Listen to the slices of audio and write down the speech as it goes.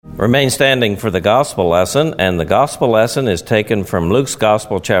Remain standing for the gospel lesson, and the gospel lesson is taken from Luke's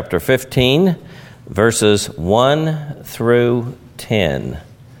Gospel, chapter 15, verses 1 through 10.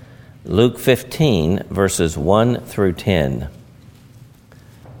 Luke 15, verses 1 through 10.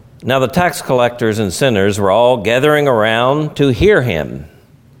 Now the tax collectors and sinners were all gathering around to hear him.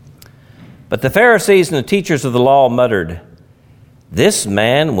 But the Pharisees and the teachers of the law muttered, "This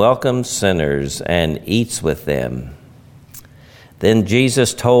man welcomes sinners and eats with them." Then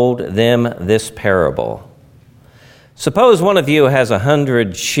Jesus told them this parable. Suppose one of you has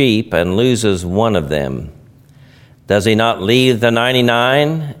 100 sheep and loses one of them. Does he not leave the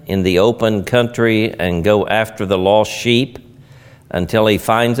 99 in the open country and go after the lost sheep until he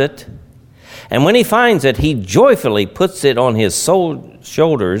finds it? And when he finds it, he joyfully puts it on his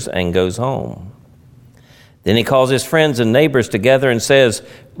shoulders and goes home. Then he calls his friends and neighbors together and says,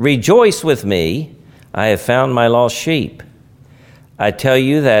 "Rejoice with me, I have found my lost sheep." I tell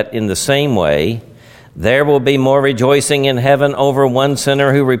you that in the same way, there will be more rejoicing in heaven over one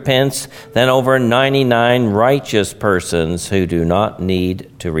sinner who repents than over 99 righteous persons who do not need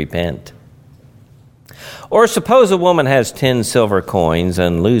to repent. Or suppose a woman has 10 silver coins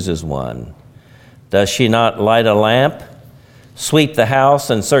and loses one. Does she not light a lamp, sweep the house,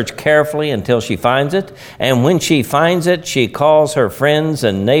 and search carefully until she finds it? And when she finds it, she calls her friends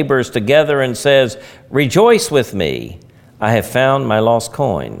and neighbors together and says, "Rejoice with me, I have found my lost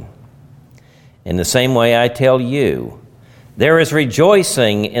coin." In the same way, I tell you, there is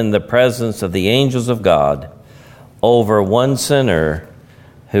rejoicing in the presence of the angels of God over one sinner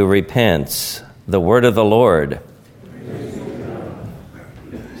who repents. The word of the Lord.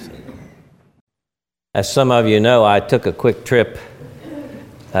 As some of you know, I took a quick trip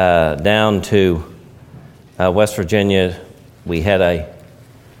down to West Virginia. We had a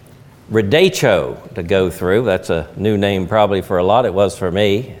rodecho to go through. That's a new name probably for a lot. It was for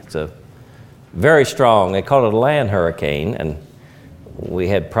me. It's a very strong, they call it a land hurricane, and we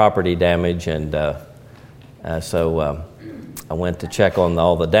had property damage, and so I went to check on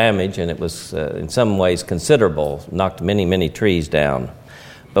all the damage, and it was in some ways considerable, knocked many, many trees down.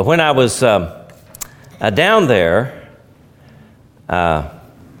 But when I was down there,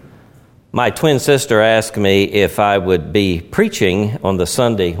 my twin sister asked me if I would be preaching on the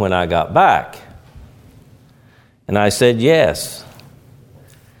Sunday when I got back. And I said yes.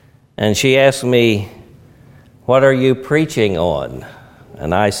 And she asked me, "What are you preaching on?"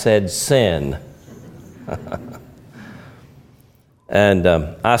 And I said, "Sin." And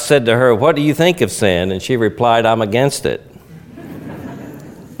I said to her, "What do you think of sin?" And she replied, "I'm against it."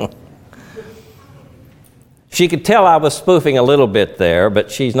 She could tell I was spoofing a little bit there,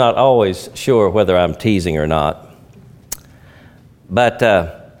 but she's not always sure whether I'm teasing or not. But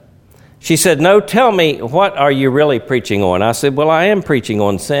she said, "No, tell me, what are you really preaching on?" I said, "Well, I am preaching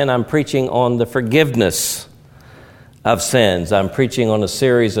on sin. I'm preaching on the forgiveness of sins. I'm preaching on a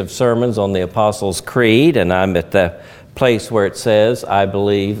series of sermons on the Apostles' Creed, and I'm at the place where it says, I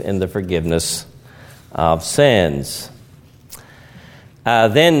believe in the forgiveness of sins."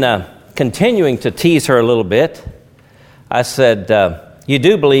 Then continuing to tease her a little bit, I said, "You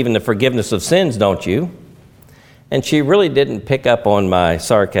do believe in the forgiveness of sins, don't you?" And she really didn't pick up on my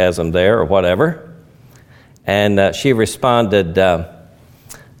sarcasm there or whatever. And she responded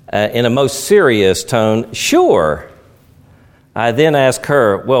in a most serious tone, "Sure." I then asked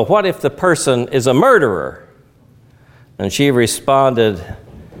her, "Well, what if the person is a murderer?" And she responded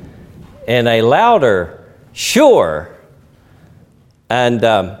in a louder, "Sure."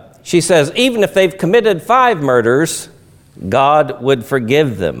 And she says, "Even if they've committed 5 murders, God would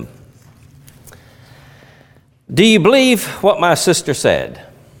forgive them." Do you believe what my sister said?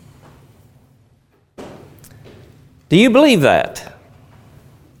 Do you believe that?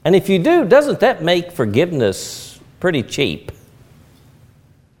 And if you do, doesn't that make forgiveness pretty cheap?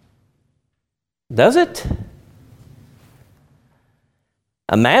 Does it?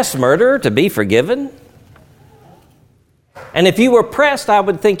 A mass murderer to be forgiven? And if you were pressed, I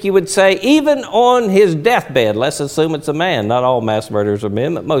would think you would say, even on his deathbed, let's assume it's a man. Not all mass murderers are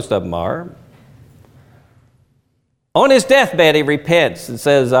men, but most of them are. On his deathbed, he repents and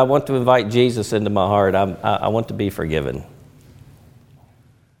says, "I want to invite Jesus into my heart. I want to be forgiven."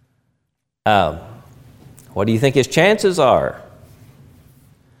 What do you think his chances are?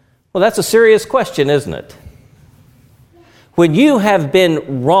 Well, that's a serious question, isn't it? When you have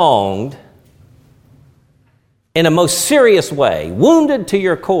been wronged in a most serious way, wounded to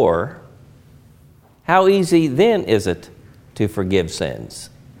your core, how easy then is it to forgive sins?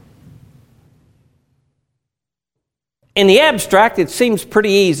 In the abstract, it seems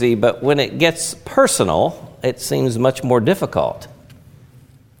pretty easy, but when it gets personal, it seems much more difficult.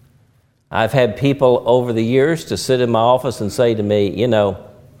 I've had people over the years to sit in my office and say to me,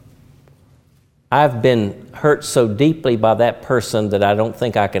 I've been hurt so deeply by that person that I don't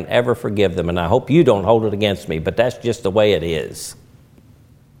think I can ever forgive them, and I hope you don't hold it against me, but that's just the way it is.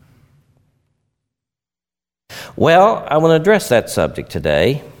 Well, I want to address that subject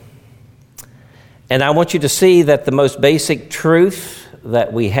today, and I want you to see that the most basic truth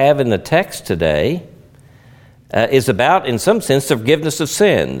that we have in the text today is about, in some sense, the forgiveness of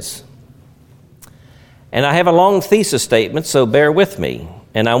sins. And I have a long thesis statement, so bear with me.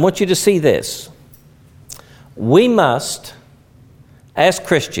 And I want you to see this. We must, as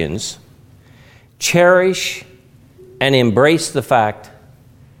Christians, cherish and embrace the fact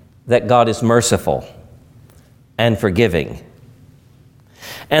that God is merciful and forgiving,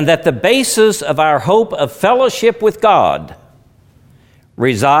 and that the basis of our hope of fellowship with God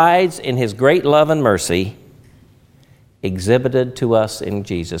resides in His great love and mercy exhibited to us in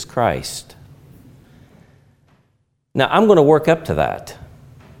Jesus Christ. Now, I'm going to work up to that,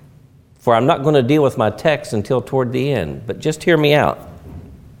 for I'm not going to deal with my text until toward the end, but just hear me out.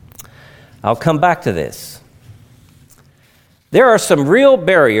 I'll come back to this. There are some real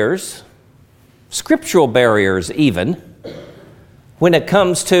barriers, scriptural barriers even, when it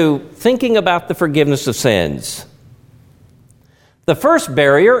comes to thinking about the forgiveness of sins. The first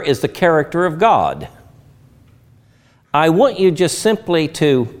barrier is the character of God. I want you just simply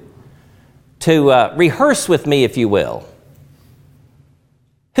to rehearse with me, if you will,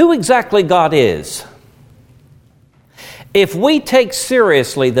 who exactly God is. If we take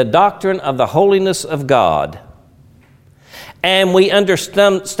seriously the doctrine of the holiness of God, and we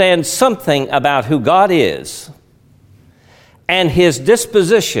understand something about who God is, and His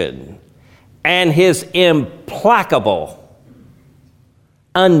disposition, and His implacable,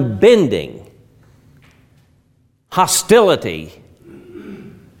 unbending hostility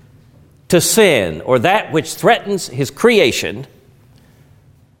to sin, or that which threatens His creation,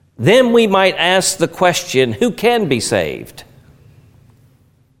 then we might ask the question, who can be saved?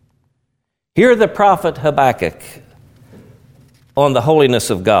 Hear the prophet Habakkuk on the holiness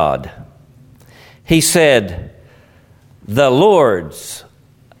of God. He said, the Lord's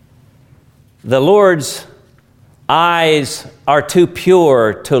eyes are too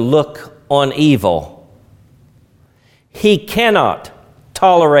pure to look on evil. He cannot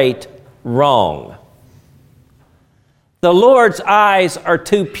tolerate wrong. The Lord's eyes are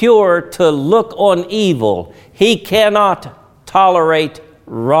too pure to look on evil. He cannot tolerate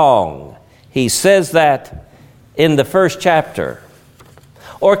wrong. He says that in the first chapter.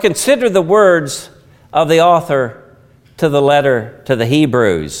 Or consider the words of the author to the letter to the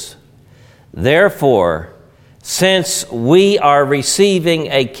Hebrews. Therefore, since we are receiving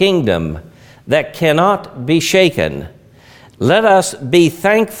a kingdom that cannot be shaken, let us be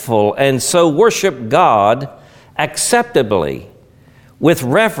thankful and so worship God acceptably with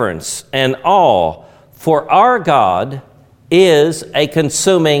reverence and awe, for our God is a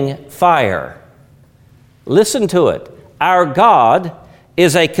consuming fire. Listen to it. Our God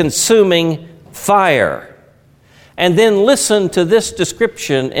is a consuming fire. And then listen to this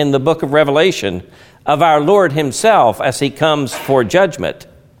description in the book of Revelation of our Lord Himself as He comes for judgment.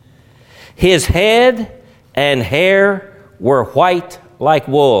 His head and hair were white like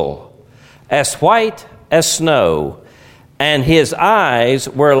wool, as white as snow, and His eyes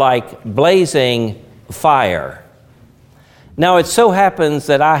were like blazing fire. Now, it so happens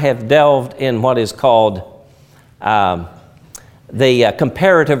that I have delved in what is called the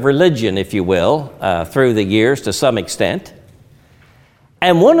comparative religion, if you will, through the years to some extent.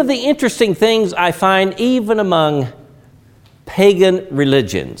 And one of the interesting things I find even among pagan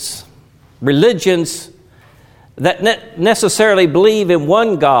religions that necessarily believe in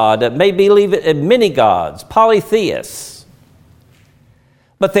one God, that may believe in many gods, polytheists.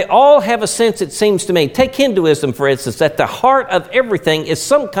 But they all have a sense, it seems to me, take Hinduism for instance, that the heart of everything is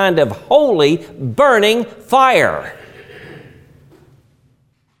some kind of holy, burning fire.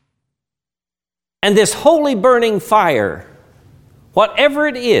 And this holy burning fire, whatever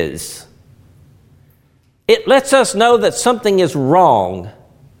it is, it lets us know that something is wrong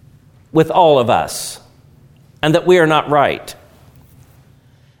with all of us, and that we are not right.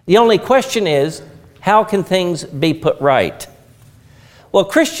 The only question is, how can things be put right? Well,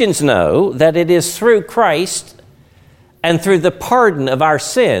 Christians know that it is through Christ and through the pardon of our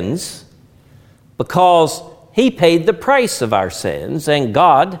sins, because He paid the price of our sins, and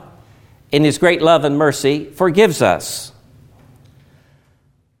God, in His great love and mercy, forgives us.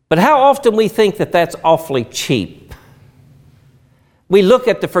 But how often we think that that's awfully cheap. We look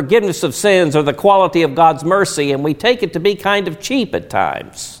at the forgiveness of sins or the quality of God's mercy, and we take it to be kind of cheap at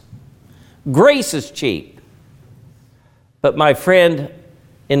times. Grace is cheap. But my friend,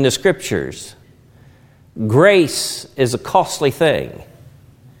 in the Scriptures, grace is a costly thing.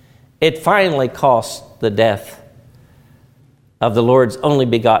 It finally cost the death of the Lord's only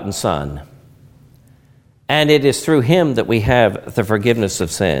begotten Son. And it is through him that we have the forgiveness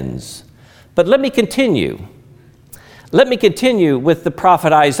of sins. But let me continue. Let me continue with the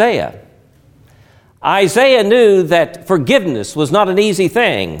prophet Isaiah. Isaiah knew that forgiveness was not an easy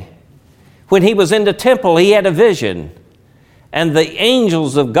thing. When he was in the temple, he had a vision. And the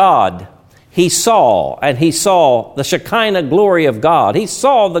angels of God he saw, and he saw the Shekinah glory of God. He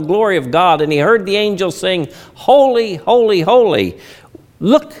saw the glory of God, and he heard the angels sing, "Holy, holy, holy."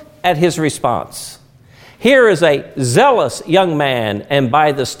 Look at his response. Here is a zealous young man, and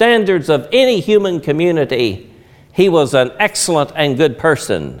by the standards of any human community, he was an excellent and good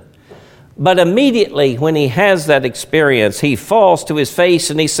person. But immediately when he has that experience, he falls to his face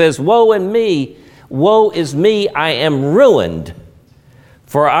and he says, "Woe is me, I am ruined.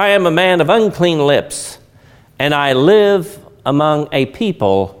 For I am a man of unclean lips, and I live among a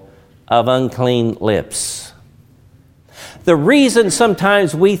people of unclean lips." The reason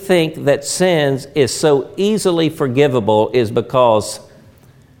sometimes we think that sins is so easily forgivable is because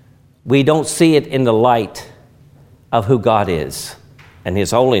we don't see it in the light of who God is and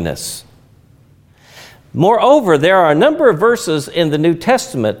his holiness. Moreover, there are a number of verses in the New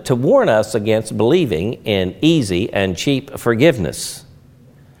Testament to warn us against believing in easy and cheap forgiveness.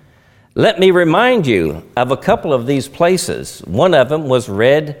 Let me remind you of a couple of these places. One of them was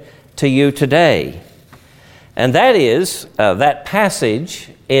read to you today. And that is that passage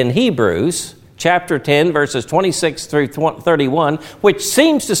in Hebrews chapter 10, verses 26 through 31, which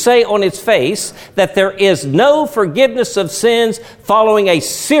seems to say on its face that there is no forgiveness of sins following a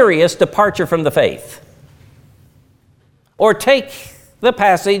serious departure from the faith. Or take the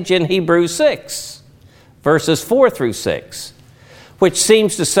passage in Hebrews 6, verses 4 through 6. Which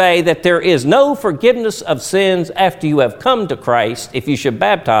seems to say that there is no forgiveness of sins after you have come to Christ. If you should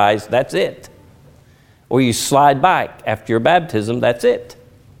baptize, that's it. Or you slide back after your baptism, that's it.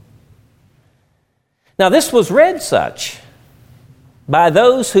 Now, this was read such by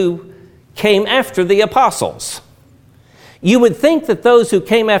those who came after the apostles. You would think that those who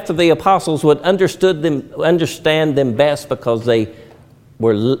came after the apostles would understand them best because they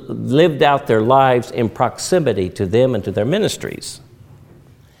lived out their lives in proximity to them and to their ministries.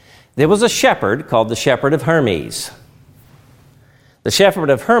 There was a shepherd called the Shepherd of Hermes. The Shepherd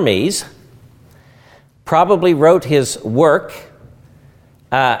of Hermes probably wrote his work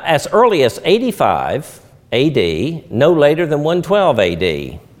as early as 85 A.D., no later than 112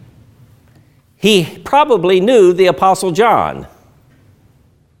 A.D. He probably knew the Apostle John.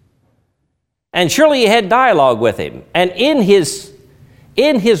 And surely he had dialogue with him. And in his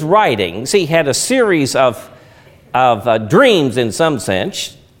writings, he had a series of dreams in some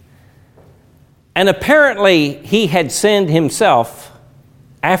sense. And apparently he had sinned himself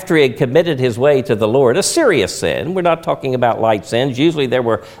after he had committed his way to the Lord, a serious sin. We're not talking about light sins. Usually there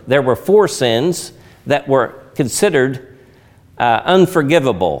were 4 sins that were considered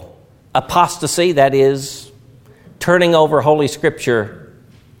unforgivable. Apostasy, that is, turning over Holy Scripture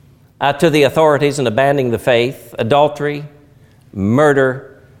to the authorities and abandoning the faith. Adultery,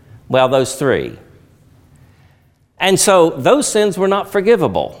 murder, well, those 3. And so those sins were not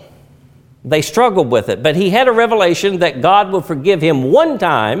forgivable. They struggled with it, but he had a revelation that God would forgive him one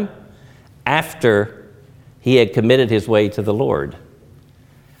time after he had committed his way to the Lord.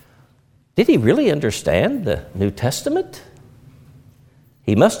 Did he really understand the New Testament?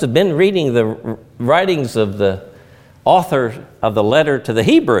 He must have been reading the writings of the author of the letter to the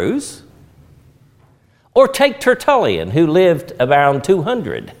Hebrews. Or take Tertullian, who lived around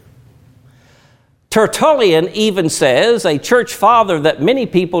 200. Tertullian even says, a church father that many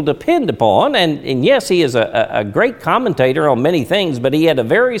people depend upon, and yes, he is a great commentator on many things, but he had a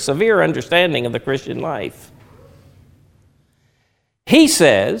very severe understanding of the Christian life. He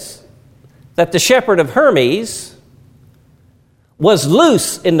says that the Shepherd of Hermes was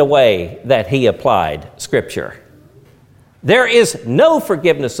loose in the way that he applied Scripture. There is no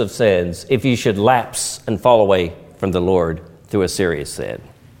forgiveness of sins if you should lapse and fall away from the Lord through a serious sin.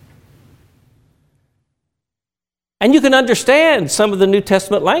 And you can understand some of the New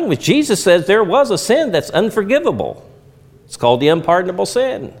Testament language. Jesus says there was a sin that's unforgivable. It's called the unpardonable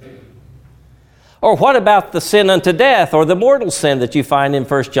sin. Or what about the sin unto death, or the mortal sin that you find in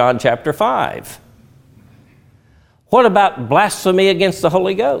 1 John chapter 5? What about blasphemy against the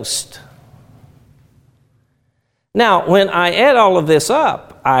Holy Ghost? Now, when I add all of this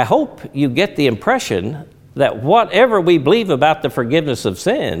up, I hope you get the impression that whatever we believe about the forgiveness of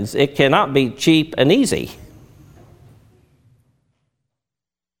sins, it cannot be cheap and easy.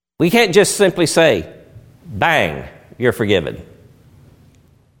 We can't just simply say, bang, you're forgiven.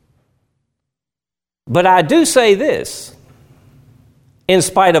 But I do say this, in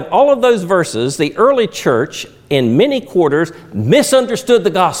spite of all of those verses, the early church in many quarters misunderstood the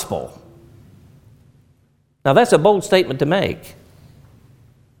gospel. Now that's a bold statement to make.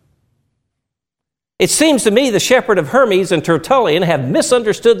 It seems to me the shepherd of Hermes and Tertullian have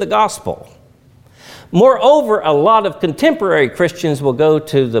misunderstood the gospel. Moreover, a lot of contemporary Christians will go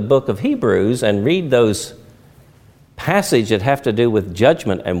to the book of Hebrews and read those passages that have to do with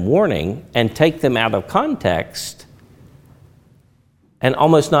judgment and warning and take them out of context and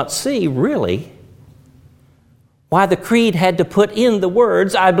almost not see, really, why the creed had to put in the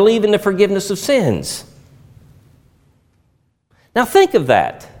words, I believe in the forgiveness of sins. Now think of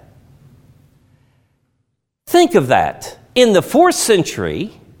that. Think of that. In the 4th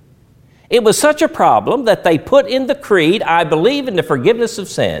century, it was such a problem that they put in the creed, I believe in the forgiveness of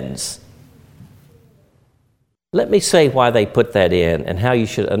sins. Let me say why they put that in and how you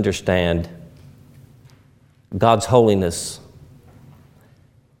should understand God's holiness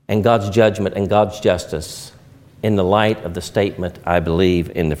and God's judgment and God's justice in the light of the statement, I believe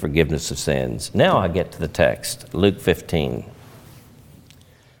in the forgiveness of sins. Now I get to the text, Luke 15.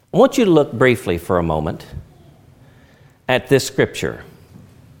 I want you to look briefly for a moment at this scripture.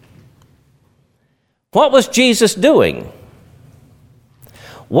 What was Jesus doing?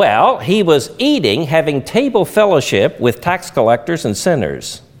 Well, he was eating, having table fellowship with tax collectors and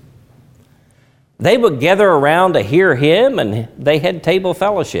sinners. They would gather around to hear him, and they had table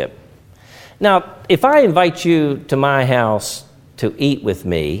fellowship. Now, if I invite you to my house to eat with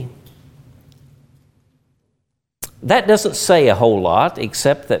me, that doesn't say a whole lot,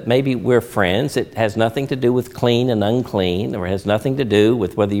 except that maybe we're friends. It has nothing to do with clean and unclean, or has nothing to do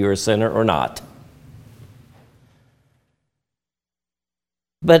with whether you're a sinner or not.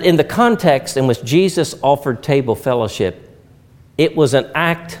 But in the context in which Jesus offered table fellowship, it was an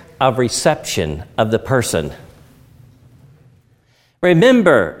act of reception of the person.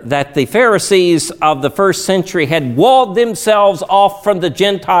 Remember that the Pharisees of the 1st century had walled themselves off from the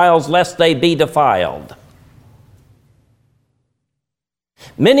Gentiles lest they be defiled.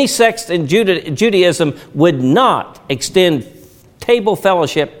 Many sects in Judaism would not extend table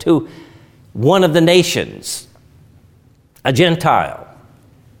fellowship to one of the nations, a Gentile,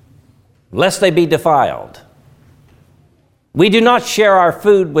 lest they be defiled. We do not share our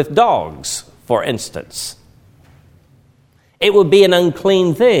food with dogs, for instance. It would be an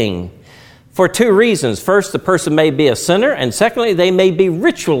unclean thing for 2 reasons. First, the person may be a sinner, and secondly, they may be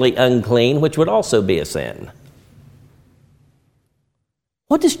ritually unclean, which would also be a sin.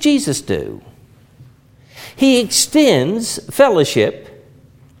 What does Jesus do? He extends fellowship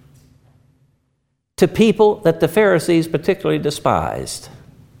to people that the Pharisees particularly despised.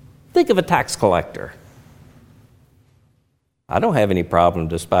 Think of a tax collector. I don't have any problem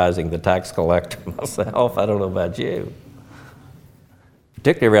despising the tax collector myself. I don't know about you.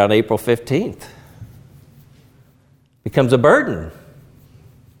 Particularly around April 15th. Becomes a burden.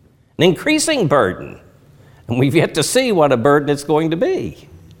 An increasing burden. And we've yet to see what a burden it's going to be.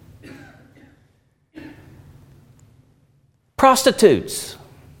 Prostitutes.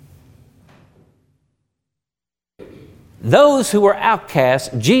 Those who were outcasts,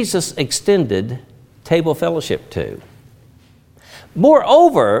 Jesus extended table fellowship to.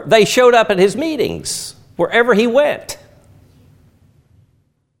 Moreover, they showed up at his meetings wherever he went.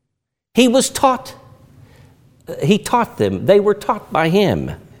 He was taught. He taught them. They were taught by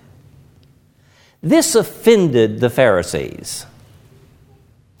him. This offended the Pharisees.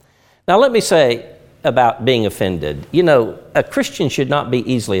 Now let me say about being offended. You know, a Christian should not be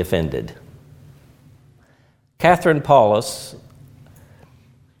easily offended. Catherine Paulus,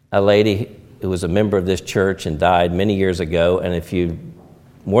 a lady who was a member of this church and died many years ago, and if you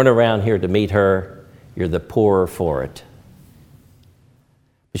weren't around here to meet her, you're the poorer for it.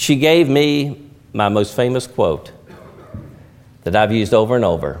 But she gave me my most famous quote that I've used over and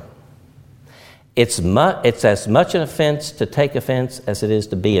over. It's as much an offense to take offense as it is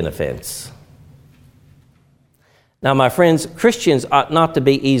to be an offense. Now, my friends, Christians ought not to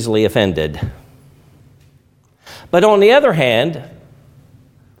be easily offended. But on the other hand,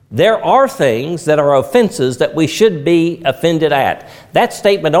 there are things that are offenses that we should be offended at. That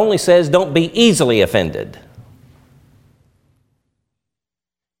statement only says don't be easily offended.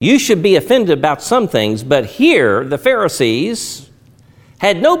 You should be offended about some things, but here the Pharisees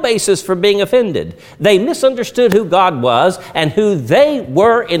had no basis for being offended. They misunderstood who God was and who they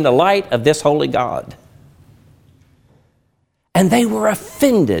were in the light of this holy God. And they were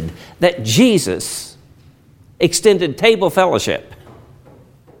offended that Jesus extended table fellowship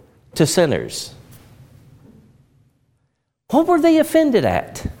to sinners. What were they offended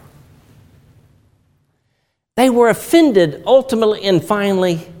at? They were offended ultimately and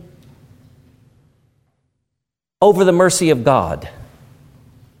finally over the mercy of God.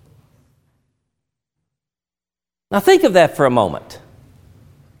 Now think of that for a moment.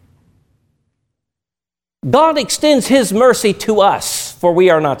 God extends His mercy to us, for we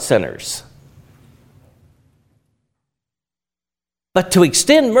are not sinners. But to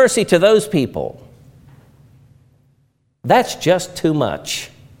extend mercy to those people, that's just too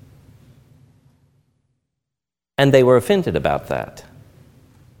much. And they were offended about that.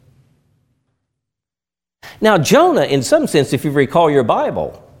 Now, Jonah, in some sense, if you recall your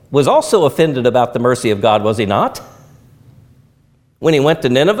Bible, was also offended about the mercy of God, was he not? When he went to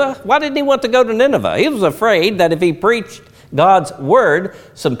Nineveh, why didn't he want to go to Nineveh? He was afraid that if he preached God's word,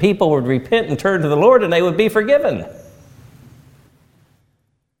 some people would repent and turn to the Lord and they would be forgiven.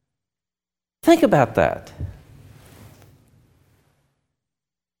 Think about that.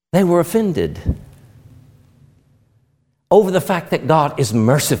 They were offended over the fact that God is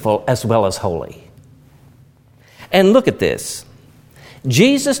merciful as well as holy. And look at this.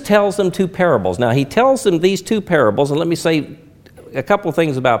 Jesus tells them two parables. Now, he tells them these two parables, and let me say a couple of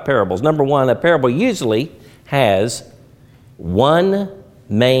things about parables. Number one, a parable usually has one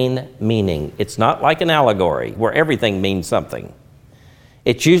main meaning. It's not like an allegory where everything means something.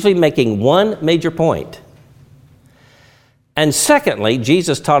 It's usually making one major point. And secondly,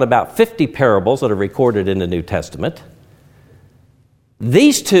 Jesus taught about 50 parables that are recorded in the New Testament.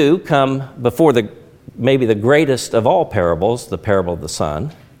 These two come before maybe the greatest of all parables, the parable of the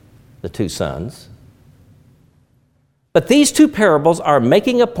son, the two sons. But these two parables are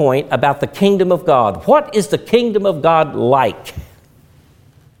making a point about the kingdom of God. What is the kingdom of God like?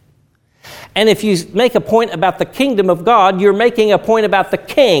 And if you make a point about the kingdom of God, you're making a point about the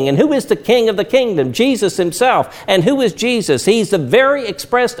king. And who is the king of the kingdom? Jesus himself. And who is Jesus? He's the very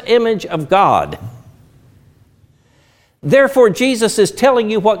expressed image of God. Therefore, Jesus is telling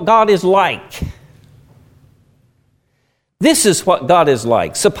you what God is like. This is what God is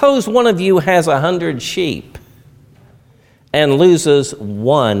like. Suppose one of you has 100 sheep and loses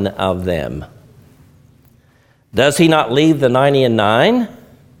one of them. Does he not leave the 99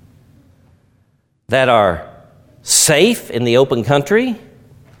 that are safe in the open country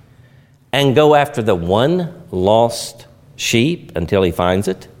and go after the one lost sheep until he finds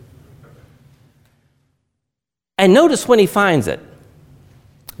it? And notice when he finds it,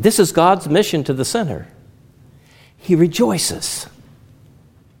 this is God's mission to the sinner. He rejoices.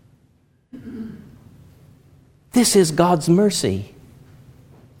 This is God's mercy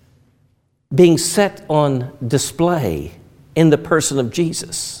being set on display in the person of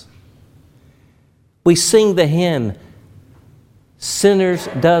Jesus. We sing the hymn, "Sinners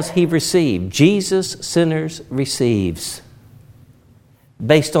does he receive." Jesus, sinners receives.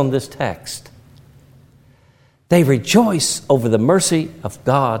 Based on this text. They rejoice over the mercy of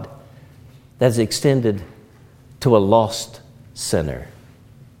God that is extended to a lost sinner.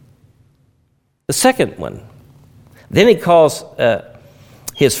 The second one, then he calls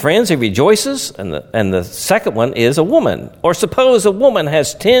his friends, he rejoices, and the second one is a woman. Or suppose a woman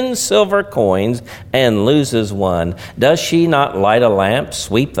has 10 silver coins and loses one. Does she not light a lamp,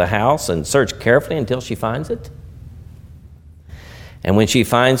 sweep the house, and search carefully until she finds it? And when she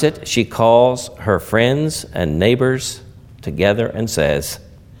finds it, she calls her friends and neighbors together and says,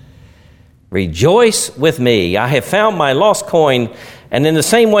 "Rejoice with me, I have found my lost coin." And in the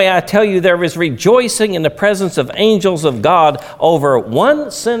same way, I tell you, there is rejoicing in the presence of angels of God over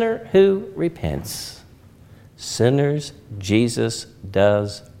one sinner who repents. Sinners, Jesus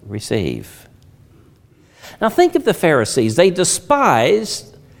does receive. Now think of the Pharisees. They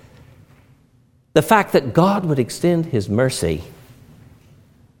despised the fact that God would extend his mercy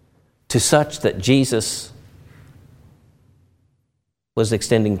to such that Jesus was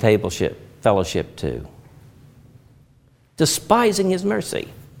extending fellowship to. Despising his mercy.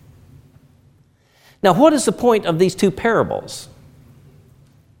 Now, what is the point of these two parables?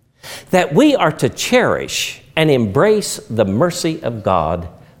 That we are to cherish and embrace the mercy of God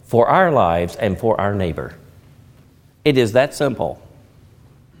for our lives and for our neighbor. It is that simple.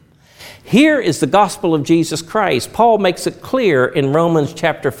 Here is the gospel of Jesus Christ. Paul makes it clear in Romans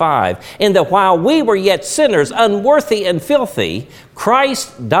chapter 5, in that while we were yet sinners, unworthy and filthy,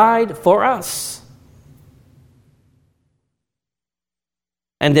 Christ died for us.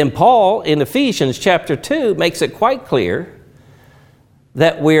 And then Paul in Ephesians chapter 2 makes it quite clear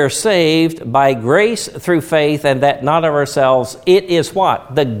that we are saved by grace through faith, and that not of ourselves. It is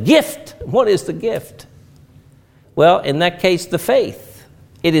what? The gift. What is the gift? Well, in that case, the faith.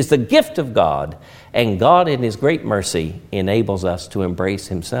 It is the gift of God, and God in His great mercy enables us to embrace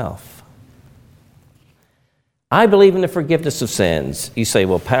Himself. I believe in the forgiveness of sins. You say,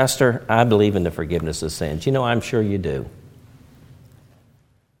 well, Pastor, I believe in the forgiveness of sins. You know, I'm sure you do.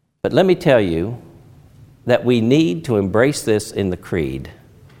 But let me tell you that we need to embrace this in the Creed.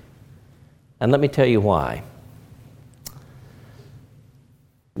 And let me tell you why.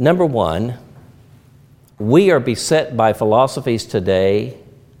 Number one, we are beset by philosophies today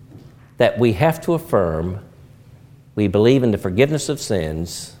that we have to affirm we believe in the forgiveness of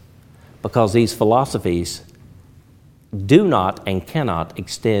sins because these philosophies do not and cannot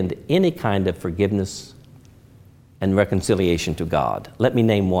extend any kind of forgiveness and reconciliation to God. Let me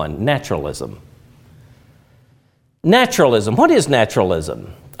name one: naturalism. Naturalism. What is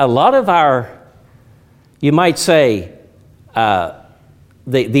naturalism? A lot of our, you might say, the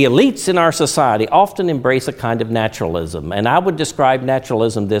elites in our society often embrace a kind of naturalism. And I would describe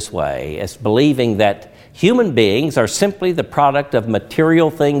naturalism this way, as believing that human beings are simply the product of material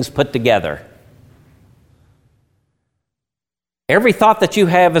things put together. Every thought that you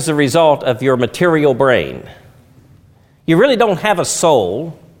have is a result of your material brain. You really don't have a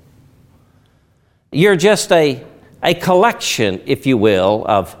soul. You're just a collection, if you will,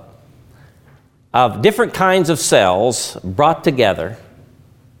 of different kinds of cells brought together.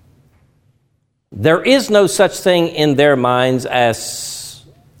 There is no such thing in their minds as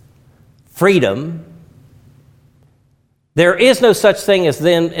freedom. There is no such thing as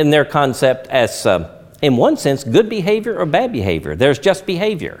then in their concept as, in one sense, good behavior or bad behavior. There's just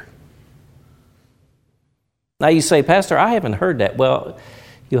behavior. Now you say, Pastor, I haven't heard that. Well,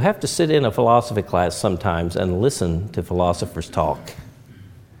 you have to sit in a philosophy class sometimes and listen to philosophers talk.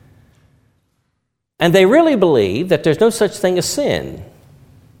 And they really believe that there's no such thing as sin.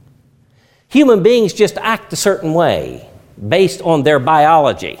 Human beings just act a certain way based on their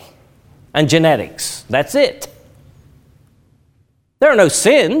biology and genetics. That's it. There are no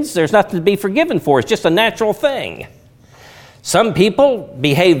sins. There's nothing to be forgiven for. It's just a natural thing. Some people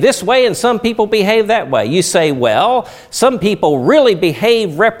behave this way and some people behave that way. You say, well, some people really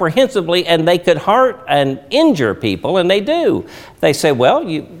behave reprehensibly and they could hurt and injure people, and they do. They say, well,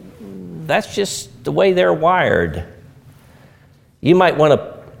 that's just the way they're wired. You might want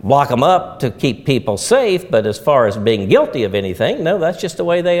to lock them up to keep people safe, but as far as being guilty of anything, no, that's just the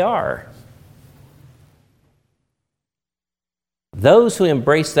way they are. Those who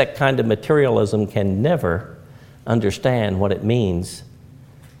embrace that kind of materialism can never understand what it means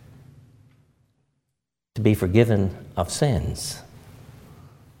to be forgiven of sins.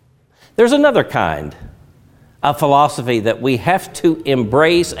 There's another kind of philosophy that we have to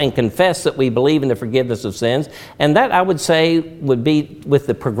embrace and confess that we believe in the forgiveness of sins, and that, I would say, would be with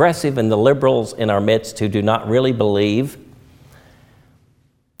the progressive and the liberals in our midst who do not really believe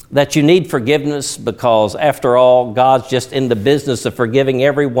that you need forgiveness because, after all, God's just in the business of forgiving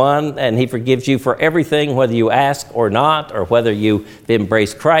everyone, and He forgives you for everything, whether you ask or not, or whether you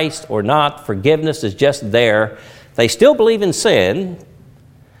embrace Christ or not. Forgiveness is just there. They still believe in sin,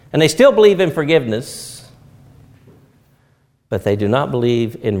 and they still believe in forgiveness, but they do not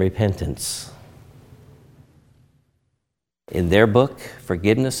believe in repentance. In their book,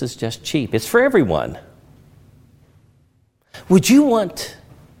 forgiveness is just cheap. It's for everyone. Would you want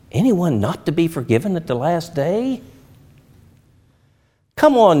anyone not to be forgiven at the last day?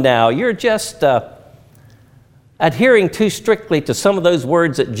 Come on now, you're just adhering too strictly to some of those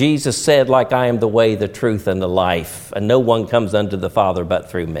words that Jesus said, like, I am the way, the truth, and the life, and no one comes unto the Father but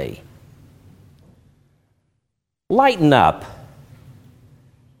through me. Lighten up.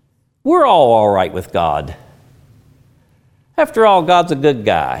 We're all right with God. After all, God's a good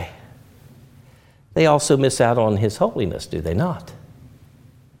guy. They also miss out on His holiness, do they not?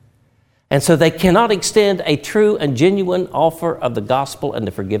 And so they cannot extend a true and genuine offer of the gospel and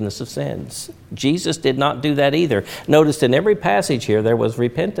the forgiveness of sins. Jesus did not do that either. Notice in every passage here there was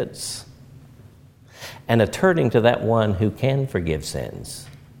repentance and a turning to that one who can forgive sins.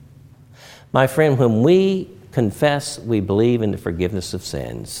 My friend, when we confess we believe in the forgiveness of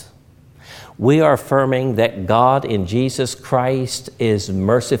sins, we are affirming that God in Jesus Christ is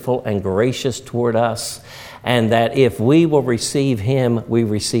merciful and gracious toward us, and that if we will receive Him, we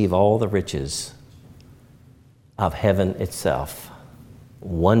receive all the riches of heaven itself,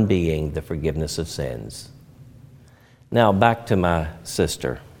 one being the forgiveness of sins. Now, back to my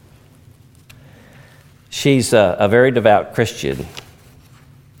sister. She's a very devout Christian,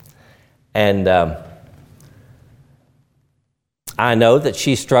 and I know that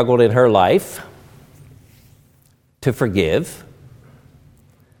she struggled in her life to forgive.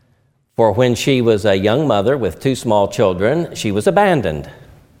 For when she was a young mother with 2 small children, she was abandoned.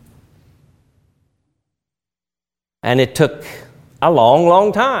 And it took a long,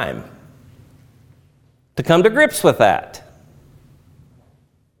 long time to come to grips with that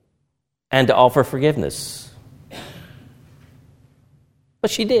and to offer forgiveness. But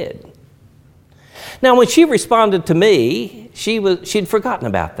she did. Now, when she responded to me, she'd forgotten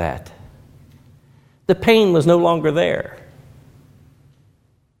about that. The pain was no longer there.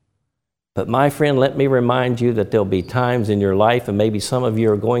 But my friend, let me remind you that there'll be times in your life, and maybe some of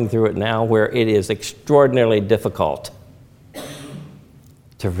you are going through it now, where it is extraordinarily difficult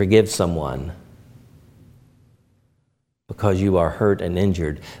to forgive someone because you are hurt and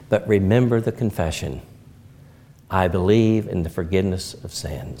injured. But remember the confession: I believe in the forgiveness of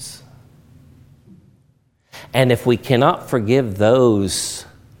sins. And if we cannot forgive those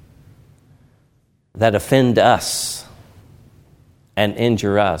that offend us and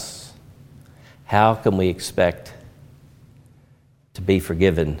injure us, how can we expect to be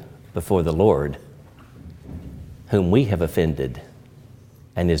forgiven before the Lord, whom we have offended,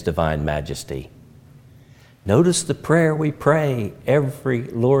 and His divine majesty? Notice the prayer we pray every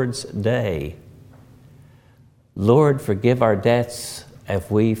Lord's Day. Lord, forgive our debts as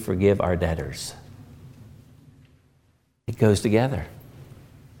we forgive our debtors. It goes together.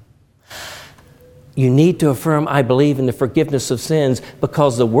 You need to affirm, I believe in the forgiveness of sins,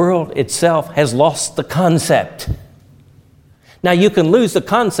 because the world itself has lost the concept. Now, you can lose the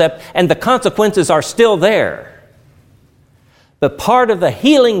concept and the consequences are still there. But part of the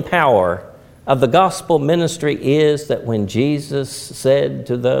healing power of the gospel ministry is that when Jesus said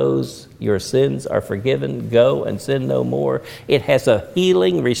to those, your sins are forgiven, go and sin no more, it has a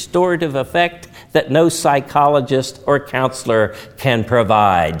healing, restorative effect that no psychologist or counselor can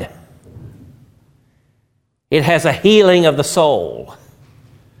provide. It has a healing of the soul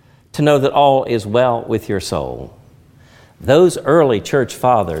to know that all is well with your soul. Those early church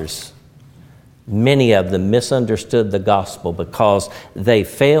fathers, many of them misunderstood the gospel because they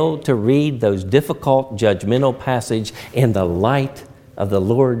failed to read those difficult judgmental passages in the light of the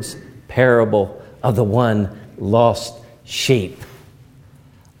Lord's parable of the one lost sheep,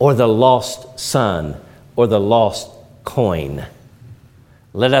 or the lost son, or the lost coin.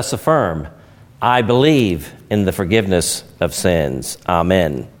 Let us affirm, I believe in the forgiveness of sins.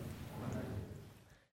 Amen.